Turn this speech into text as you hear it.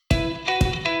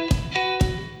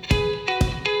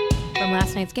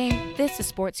night's game. This is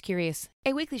Sports Curious,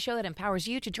 a weekly show that empowers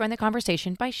you to join the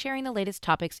conversation by sharing the latest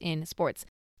topics in sports.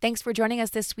 Thanks for joining us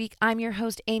this week. I'm your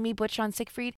host, Amy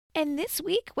Butchon-Siegfried. And this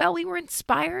week, well, we were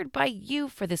inspired by you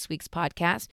for this week's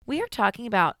podcast. We are talking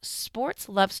about sports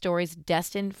love stories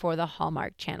destined for the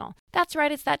Hallmark Channel. That's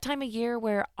right, it's that time of year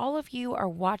where all of you are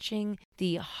watching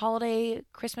the holiday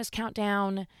Christmas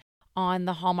countdown on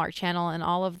the Hallmark Channel and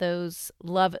all of those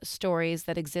love stories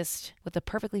that exist with the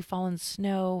perfectly fallen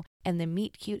snow and the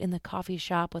meet cute in the coffee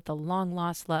shop with the long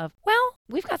lost love. Well,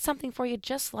 we've got something for you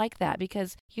just like that,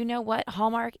 because you know what?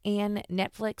 Hallmark and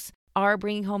Netflix are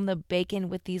bringing home the bacon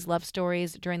with these love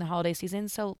stories during the holiday season,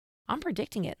 so I'm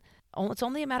predicting it. It's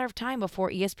only a matter of time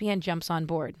before ESPN jumps on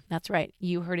board. That's right,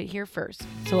 you heard it here first.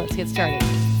 So let's get started.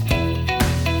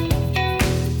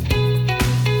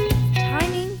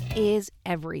 Timing is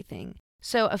everything.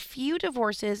 So a few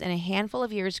divorces in a handful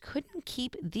of years couldn't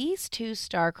keep these two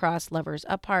star-crossed lovers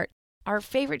apart. Our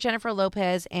favorite Jennifer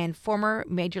Lopez and former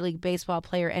Major League Baseball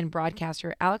player and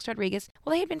broadcaster Alex Rodriguez,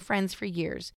 well, they had been friends for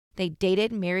years. They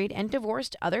dated, married, and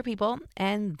divorced other people,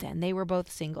 and then they were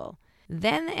both single.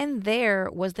 Then and there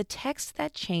was the text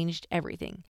that changed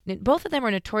everything. Both of them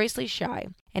were notoriously shy,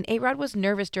 and A-Rod was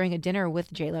nervous during a dinner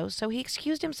with J-Lo, so he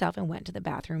excused himself and went to the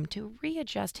bathroom to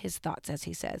readjust his thoughts, as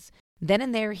he says. Then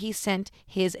and there, he sent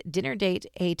his dinner date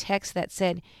a text that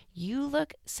said, "You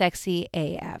look sexy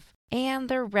AF." And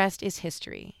the rest is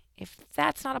history. If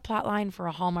that's not a plotline for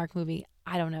a Hallmark movie,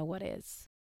 I don't know what is.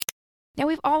 Now,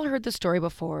 we've all heard the story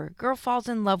before. Girl falls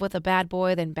in love with a bad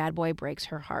boy, then bad boy breaks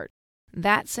her heart.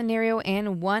 That scenario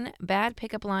and one bad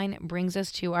pickup line brings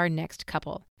us to our next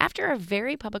couple. After a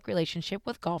very public relationship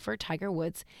with golfer Tiger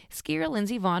Woods, skier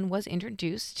Lindsey Vonn was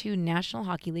introduced to National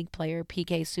Hockey League player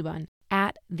PK Subban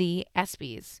at the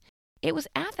ESPYs. It was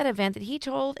at that event that he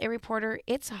told a reporter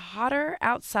it's hotter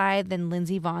outside than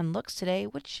Lindsey Vonn looks today,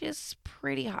 which is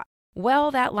pretty hot.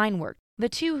 Well, that line worked. The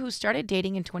two, who started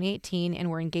dating in 2018 and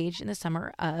were engaged in the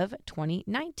summer of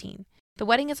 2019. The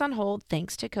wedding is on hold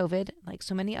thanks to COVID, like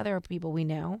so many other people we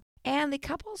know, and the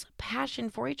couple's passion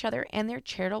for each other and their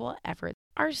charitable efforts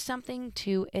are something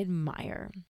to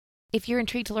admire. If you're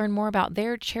intrigued to learn more about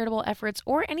their charitable efforts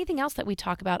or anything else that we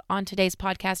talk about on today's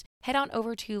podcast, head on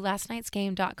over to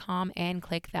lastnightsgame.com and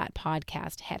click that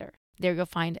podcast header. There you'll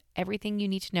find everything you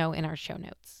need to know in our show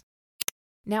notes.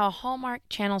 Now, a Hallmark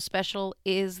Channel special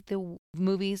is the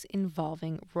movies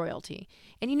involving royalty.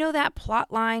 And you know that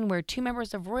plot line where two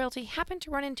members of royalty happen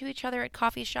to run into each other at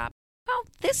coffee shop? Well,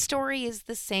 this story is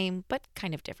the same, but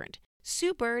kind of different.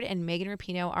 Sue Bird and Megan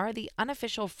Rapinoe are the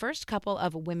unofficial first couple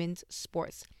of women's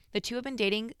sports. The two have been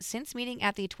dating since meeting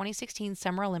at the 2016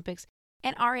 Summer Olympics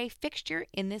and are a fixture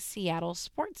in the Seattle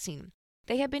sports scene.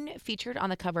 They have been featured on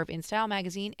the cover of InStyle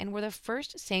magazine and were the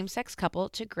first same-sex couple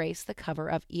to grace the cover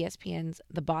of ESPN's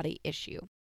The Body issue.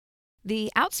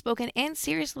 The outspoken and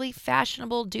seriously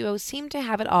fashionable duo seem to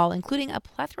have it all, including a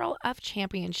plethora of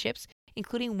championships,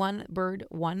 including one Bird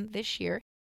won this year,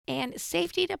 and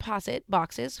safety deposit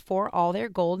boxes for all their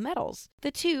gold medals.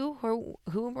 The two, who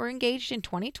were engaged in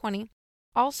 2020,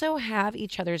 also have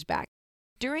each other's back.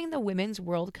 During the Women's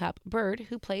World Cup, Bird,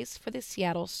 who plays for the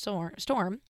Seattle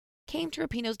Storm, came to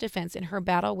Rapinoe's defense in her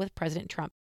battle with President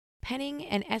Trump, penning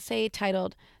an essay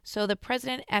titled, "So the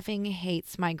President Effing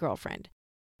Hates My Girlfriend."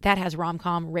 That has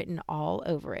rom-com written all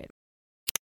over it.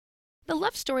 The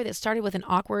love story that started with an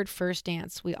awkward first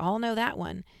dance, we all know that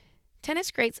one.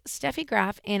 Tennis greats Steffi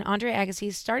Graf and Andre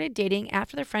Agassi started dating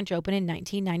after the French Open in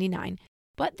 1999,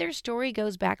 but their story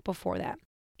goes back before that.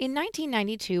 In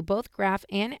 1992, both Graf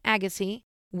and Agassi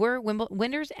were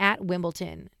winners at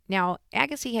Wimbledon. Now,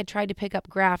 Agassi had tried to pick up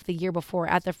Graf the year before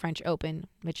at the French Open,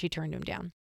 but she turned him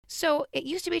down. So it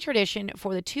used to be tradition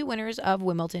for the two winners of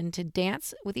Wimbledon to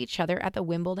dance with each other at the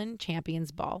Wimbledon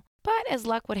Champions Ball. But as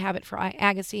luck would have it for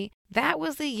Agassi, that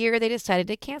was the year they decided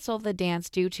to cancel the dance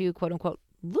due to, quote-unquote,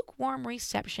 lukewarm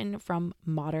reception from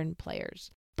modern players.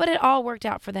 But it all worked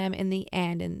out for them in the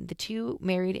end, and the two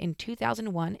married in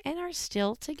 2001 and are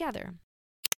still together.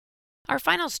 Our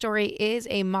final story is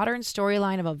a modern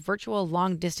storyline of a virtual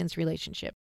long-distance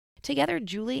relationship. Together,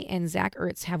 Julie and Zach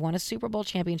Ertz have won a Super Bowl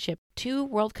championship, 2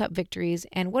 World Cup victories,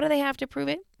 and what do they have to prove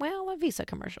it? Well, a Visa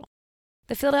commercial.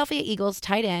 The Philadelphia Eagles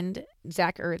tight end,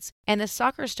 Zach Ertz, and the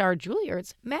soccer star Julie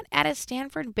Ertz met at a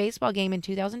Stanford baseball game in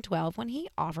 2012 when he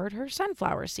offered her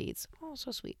sunflower seeds. Oh,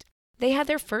 so sweet. They had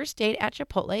their first date at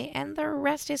Chipotle, and the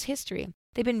rest is history.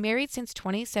 They've been married since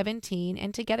 2017,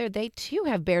 and together they too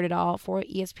have bared it all for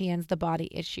ESPN's The Body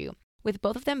issue. With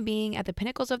both of them being at the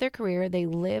pinnacles of their career, they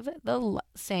live the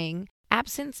saying,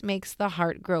 "Absence makes the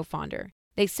heart grow fonder."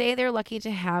 They say they're lucky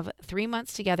to have 3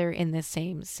 months together in the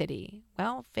same city.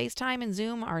 Well, FaceTime and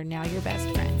Zoom are now your best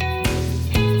friend.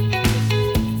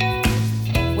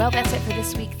 Well, that's it for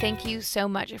this week. Thank you so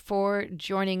much for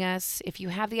joining us. If you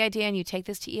have the idea and you take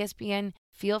this to ESPN,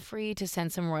 feel free to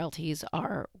send some royalties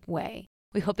our way.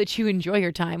 We hope that you enjoy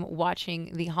your time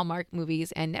watching the Hallmark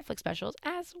movies and Netflix specials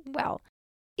as well.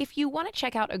 If you want to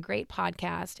check out a great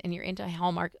podcast and you're into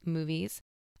Hallmark movies,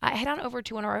 head on over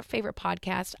to one of our favorite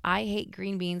podcasts, I Hate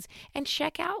Green Beans, and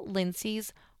check out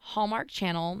Lindsay's Hallmark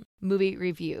Channel movie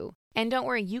review. And don't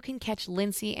worry, you can catch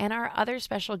Lindsay and our other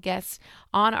special guests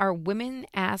on our Women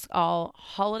Ask All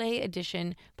Holiday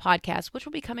Edition podcast, which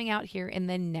will be coming out here in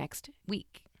the next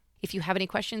week. If you have any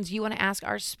questions you want to ask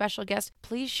our special guest,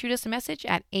 please shoot us a message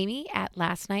at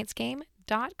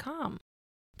amy@lastnightsgame.com.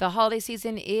 The holiday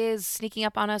season is sneaking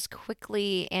up on us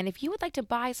quickly, and if you would like to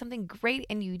buy something great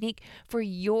and unique for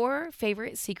your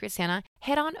favorite Secret Santa,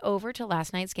 head on over to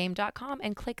lastnightsgame.com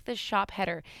and click the shop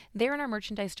header. There in our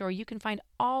merchandise store, you can find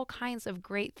all kinds of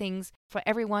great things for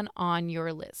everyone on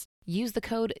your list. Use the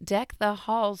code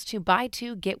DECKTHEHALLS to buy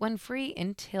 2, get 1 free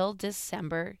until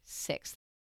December 6th.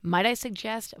 Might I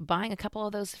suggest buying a couple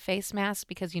of those face masks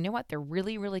because you know what? They're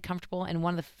really, really comfortable and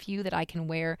one of the few that I can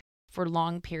wear for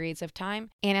long periods of time.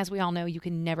 And as we all know, you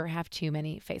can never have too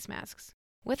many face masks.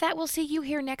 With that, we'll see you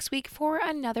here next week for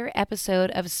another episode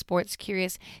of Sports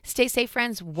Curious. Stay safe,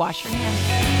 friends. Wash your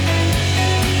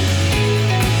hands.